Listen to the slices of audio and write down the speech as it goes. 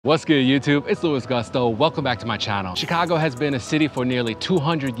What's good, YouTube? It's LUISGUSTO. Welcome back to my channel. Chicago has been a city for nearly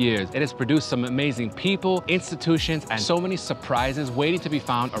 200 years. It has produced some amazing people, institutions, and so many surprises waiting to be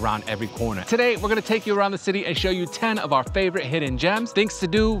found around every corner. Today, we're gonna take you around the city and show you 10 of our favorite hidden gems, things to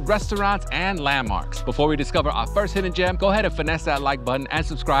do, restaurants, and landmarks. Before we discover our first hidden gem, go ahead and finesse that like button and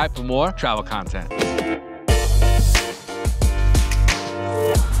subscribe for more travel content.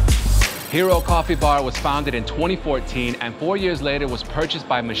 Hero Coffee Bar was founded in 2014 and 4 years later was purchased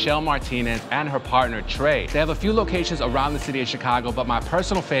by Michelle Martinez and her partner Trey. They have a few locations around the city of Chicago, but my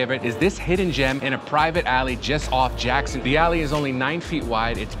personal favorite is this hidden gem in a private alley just off Jackson. The alley is only 9 feet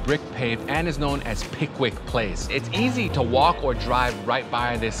wide, it's brick paved, and is known as Pickwick Place. It's easy to walk or drive right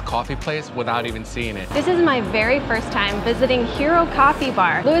by this coffee place without even seeing it. This is my very first time visiting Hero Coffee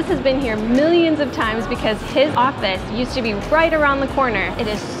Bar. Louis has been here millions of times because his office used to be right around the corner. It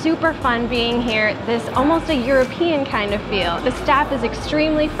is super fun being here, this almost a European kind of feel. The staff is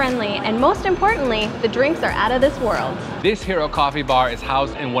extremely friendly, and most importantly, the drinks are out of this world. This Hero Coffee Bar is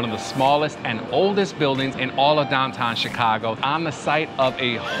housed in one of the smallest and oldest buildings in all of downtown Chicago, on the site of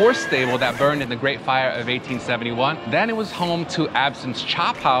a horse stable that burned in the Great Fire of 1871. Then it was home to Absint's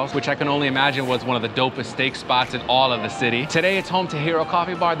Chop House, which I can only imagine was one of the dopest steak spots in all of the city. Today it's home to Hero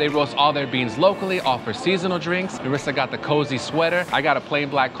Coffee Bar. They roast all their beans locally, offer seasonal drinks. Marissa got the cozy sweater. I got a plain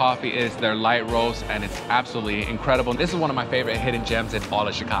black coffee. It's their light roast, and it's absolutely incredible. This is one of my favorite hidden gems in all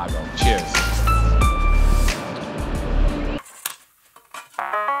of Chicago. Cheers.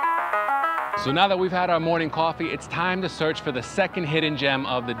 So now that we've had our morning coffee, it's time to search for the second hidden gem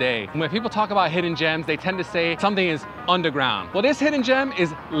of the day. When people talk about hidden gems, they tend to say something is underground. Well, this hidden gem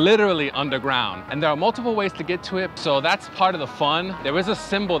is literally underground, and there are multiple ways to get to it, so that's part of the fun. There is a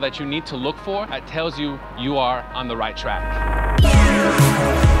symbol that you need to look for that tells you you are on the right track.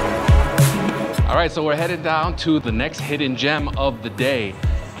 All right, so we're headed down to the next hidden gem of the day.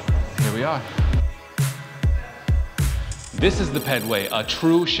 Here we are. This is the Pedway, a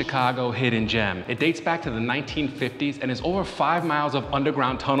true Chicago hidden gem. It dates back to the 1950s and is over 5 miles of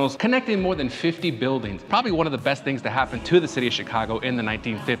underground tunnels connecting more than 50 buildings. Probably one of the best things to happen to the city of Chicago in the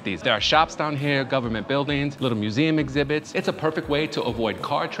 1950s. There are shops down here, government buildings, little museum exhibits. It's a perfect way to avoid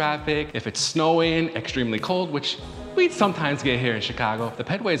car traffic. If it's snowing, extremely cold, which we sometimes get here in Chicago, the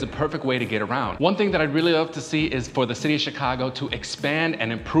Pedway is a perfect way to get around. One thing that I'd really love to see is for the city of Chicago to expand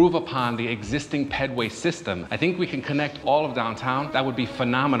and improve upon the existing Pedway system. I think we can connect all of downtown. That would be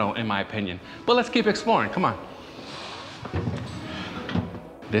phenomenal in my opinion. But let's keep exploring, come on.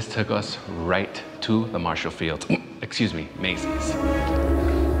 This took us right to the Marshall Field. Excuse me, Macy's.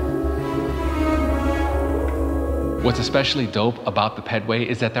 What's especially dope about the Pedway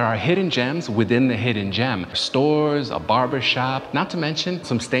is that there are hidden gems within the hidden gem. Stores, a barber shop, not to mention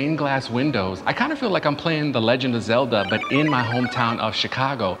some stained glass windows. I kind of feel like I'm playing The Legend of Zelda, but in my hometown of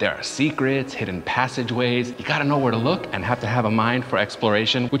Chicago. There are secrets, hidden passageways. You gotta know where to look and have to have a mind for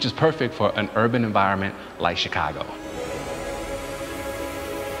exploration, which is perfect for an urban environment like Chicago.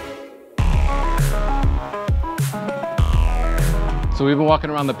 So we've been walking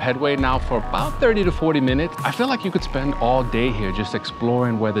around the Pedway now for about 30 to 40 minutes. I feel like you could spend all day here just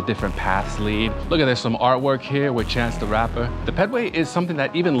exploring where the different paths lead. Look at, there's some artwork here with Chance the Rapper. The Pedway is something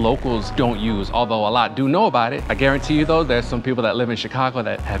that even locals don't use, although a lot do know about it. I guarantee you though, there's some people that live in Chicago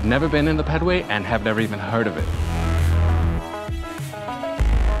that have never been in the Pedway and have never even heard of it.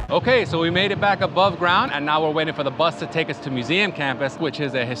 Okay, so we made it back above ground, and now we're waiting for the bus to take us to Museum Campus, which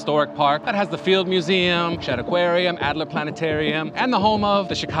is a historic park that has the Field Museum, Shedd Aquarium, Adler Planetarium, and the home of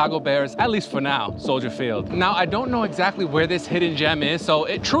the Chicago Bears, at least for now, Soldier Field. Now, I don't know exactly where this hidden gem is, so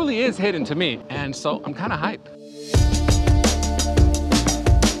it truly is hidden to me, and so I'm kind of hyped.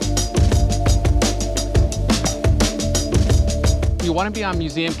 You want to be on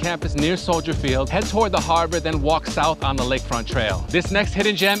Museum Campus near Soldier Field, head toward the harbor, then walk south on the Lakefront Trail. This next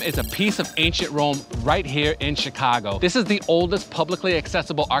hidden gem is a piece of ancient Rome right here in Chicago. This is the oldest publicly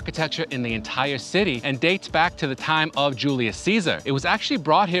accessible architecture in the entire city and dates back to the time of Julius Caesar. It was actually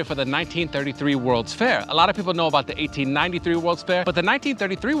brought here for the 1933 World's Fair. A lot of people know about the 1893 World's Fair, but the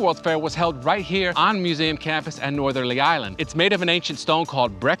 1933 World's Fair was held right here on Museum Campus and Northerly Island. It's made of an ancient stone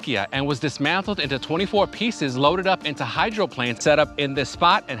called breccia and was dismantled into 24 pieces, loaded up into hydroplanes, set up in this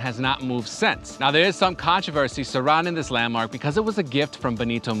spot, and has not moved since. Now, there is some controversy surrounding this landmark because it was a gift from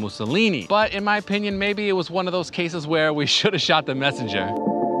Benito Mussolini, but in my opinion, maybe it was one of those cases where we should have shot the messenger.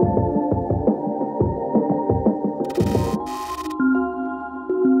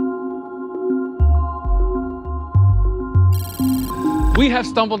 We have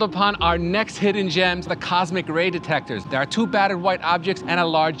stumbled upon our next hidden gems, the cosmic ray detectors. There are two battered white objects and a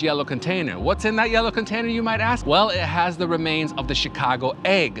large yellow container. What's in that yellow container, you might ask? Well, it has the remains of the Chicago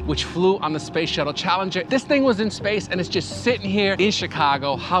egg, which flew on the Space Shuttle Challenger. This thing was in space and it's just sitting here in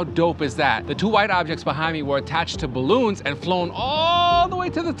Chicago. How dope is that? The two white objects behind me were attached to balloons and flown all the way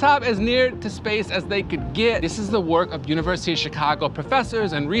to the top, as near to space as they could get. This is the work of University of Chicago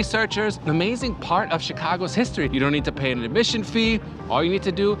professors and researchers. An amazing part of Chicago's history. You don't need to pay an admission fee. All you need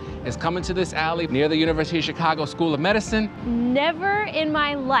to do is come into this alley near the University of Chicago School of Medicine. Never in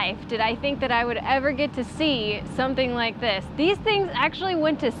my life did I think that I would ever get to see something like this. These things actually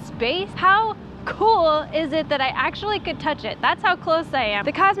went to space. How cool is it that I actually could touch it? That's how close I am.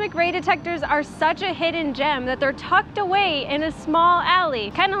 The cosmic ray detectors are such a hidden gem that they're tucked away in a small alley.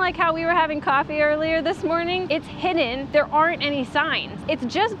 Kind of like how we were having coffee earlier this morning. It's hidden. There aren't any signs. It's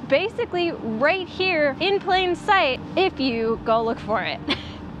just basically right here in plain sight if you go look for it.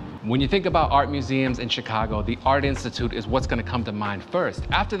 When you think about art museums in Chicago, the Art Institute is what's gonna come to mind first.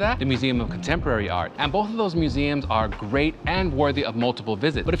 After that, the Museum of Contemporary Art. And both of those museums are great and worthy of multiple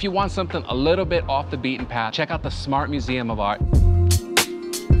visits. But if you want something a little bit off the beaten path, check out the Smart Museum of Art.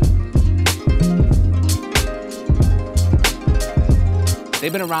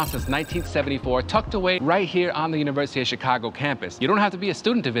 They've been around since 1974, tucked away right here on the University of Chicago campus. You don't have to be a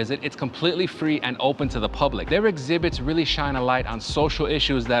student to visit. It's completely free and open to the public. Their exhibits really shine a light on social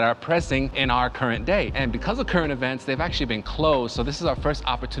issues that are pressing in our current day. And because of current events, they've actually been closed. So this is our first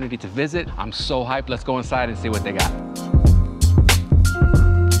opportunity to visit. I'm so hyped. Let's go inside and see what they got.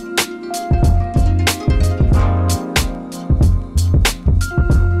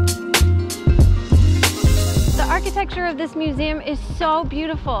 The architecture of this museum is so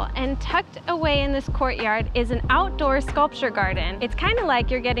beautiful, and tucked away in this courtyard is an outdoor sculpture garden. It's kind of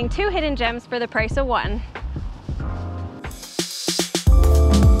like you're getting two hidden gems for the price of one.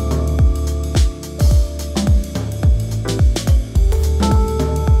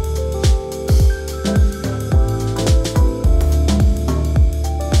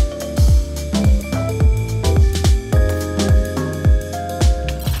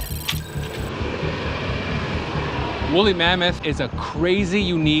 Woolly Mammoth is a crazy,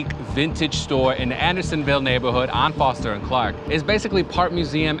 unique vintage store in the Andersonville neighborhood on Foster and Clark. It's basically part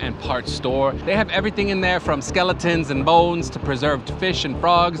museum and part store. They have everything in there from skeletons and bones to preserved fish and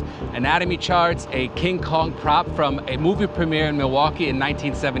frogs, anatomy charts, a King Kong prop from a movie premiere in Milwaukee in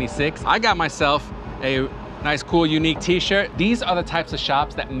 1976. I got myself a nice, cool, unique t-shirt. These are the types of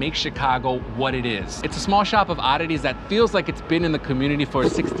shops that make Chicago what it is. It's a small shop of oddities that feels like it's been in the community for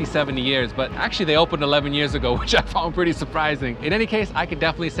 60, 70 years, but actually they opened 11 years ago, which I found pretty surprising. In any case, I could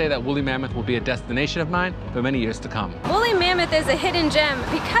definitely say that Woolly Mammoth will be a destination of mine for many years to come. Woolly Mammoth is a hidden gem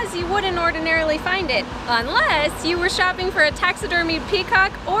because you wouldn't ordinarily find it, unless you were shopping for a taxidermied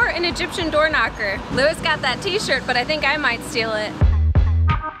peacock or an Egyptian door knocker. Louis got that t-shirt, but I think I might steal it.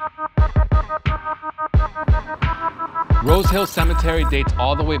 Rose Hill Cemetery dates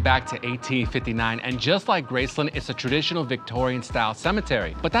all the way back to 1859, and just like Graceland, it's a traditional Victorian style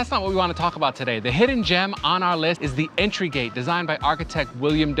cemetery. But that's not what we want to talk about today. The hidden gem on our list is the entry gate, designed by architect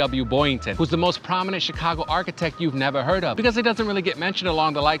William W. Boyington, who's the most prominent Chicago architect you've never heard of, because he doesn't really get mentioned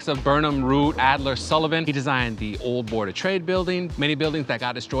along the likes of Burnham, Root, Adler, Sullivan. He designed the old Board of Trade building, many buildings that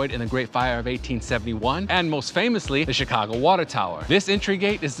got destroyed in the Great Fire of 1871, and most famously, the Chicago Water Tower. This entry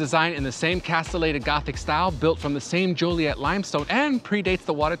gate is designed in the same castellated Gothic style, built from the same Joliet limestone, and predates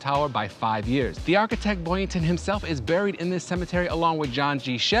the Water Tower by 5 years. The architect Boyington himself is buried in this cemetery along with John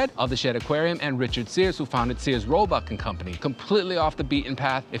G. Shedd of the Shedd Aquarium and Richard Sears, who founded Sears Roebuck and Company. Completely off the beaten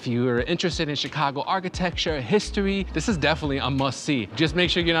path. If you are interested in Chicago architecture, history, this is definitely a must-see. Just make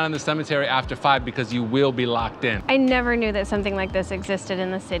sure you're not in the cemetery after 5 because you will be locked in. I never knew that something like this existed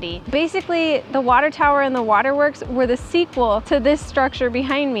in the city. Basically, the Water Tower and the Waterworks were the sequel to this structure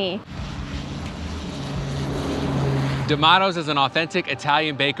behind me. D'Amato's is an authentic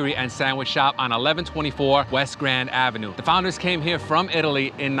Italian bakery and sandwich shop on 1124 West Grand Avenue. The founders came here from Italy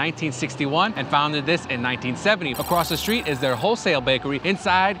in 1961 and founded this in 1970. Across the street is their wholesale bakery.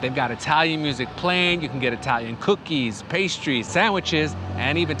 Inside, they've got Italian music playing. You can get Italian cookies, pastries, sandwiches,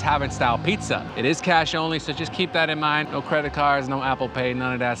 and even tavern-style pizza. It is cash only, so just keep that in mind. No credit cards, no Apple Pay,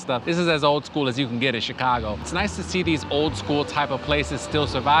 none of that stuff. This is as old school as you can get in Chicago. It's nice to see these old school type of places still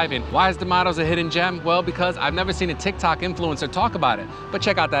surviving. Why is D'Amato's a hidden gem? Well, because I've never seen a TikTok influencer talk about it, but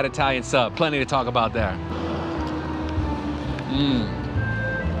check out that Italian sub. Plenty to talk about there.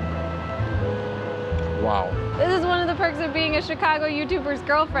 Wow. This is one of the perks of being a Chicago YouTuber's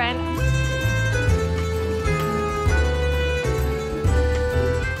girlfriend.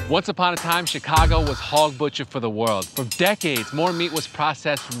 Once upon a time, Chicago was hog butchered for the world. For decades, more meat was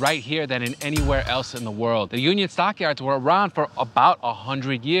processed right here than in anywhere else in the world. The Union stockyards were around for about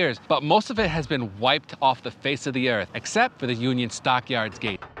 100 years, but most of it has been wiped off the face of the earth, except for the Union Stockyards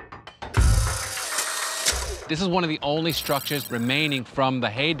Gate. This is one of the only structures remaining from the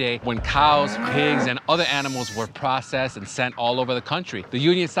heyday when cows, pigs, and other animals were processed and sent all over the country. The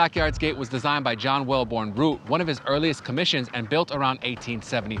Union Stockyards Gate was designed by John Wellborn Root, one of his earliest commissions, and built around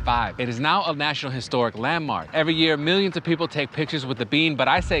 1875. It is now a National Historic Landmark. Every year, millions of people take pictures with the bean, but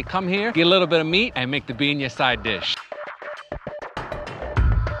I say come here, get a little bit of meat, and make the bean your side dish.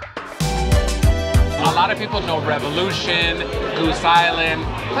 A lot of people know Revolution, Goose Island,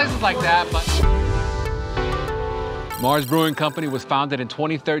 places like that, but Mars Brewing Company was founded in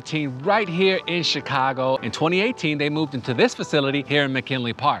 2013 right here in Chicago. In 2018, they moved into this facility here in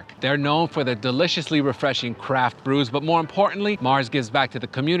McKinley Park. They're known for their deliciously refreshing craft brews, but more importantly, Mars gives back to the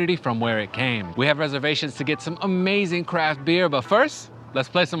community from where it came. We have reservations to get some amazing craft beer, but first, let's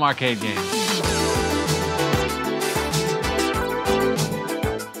play some arcade games.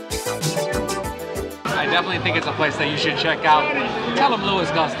 I definitely think it's a place that you should check out. Tell them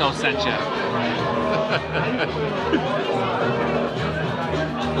Louis Gusto sent you.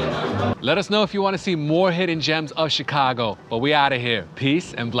 Let us know if you want to see more hidden gems of Chicago, but we out of here.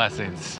 Peace and blessings.